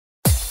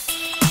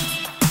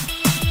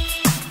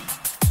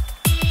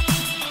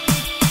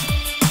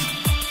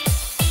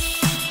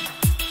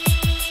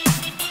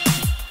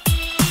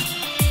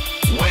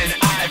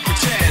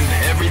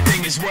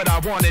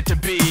wanted to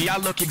be. I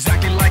look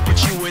exactly like what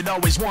you had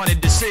always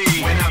wanted to see.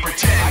 When I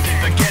pretend, I can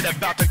forget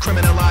about the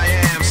criminal I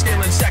am,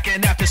 stealing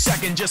second after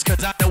second just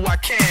cause I know I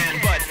can.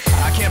 But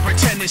I can't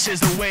pretend this is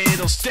the way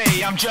it'll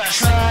stay. I'm just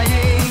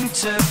trying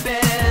to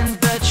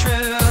bend the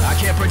truth. I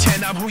can't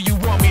pretend I'm who you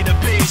want me to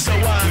be, so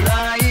I'm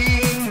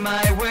lying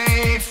my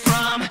way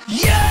from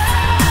you.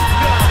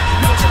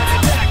 No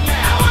turning back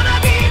now. I wanna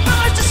be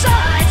pushed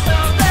aside, so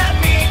let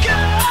me go.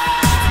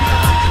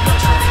 No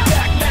turning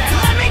back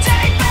now. Let me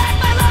take back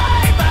my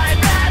life. I'd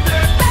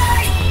rather be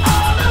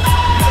all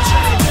alone. No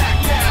turning back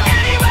now.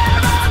 Anywhere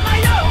on my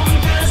own,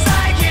 cause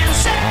I can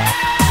say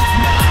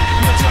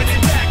No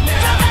turning back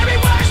now. the very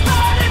worst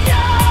part of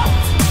you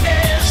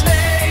is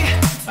me.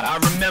 I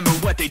remember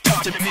what they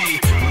talked to me.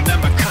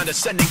 Remember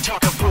condescending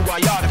talk of who I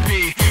ought to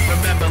be.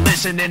 Remember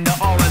listening to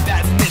all of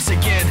that and this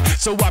again.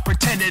 So I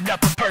pretended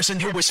up a person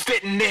who was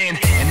fitting in.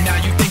 And now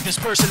you think this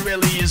person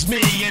really is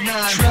me, and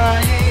I'm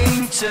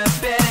trying to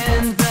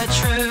bend the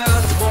truth.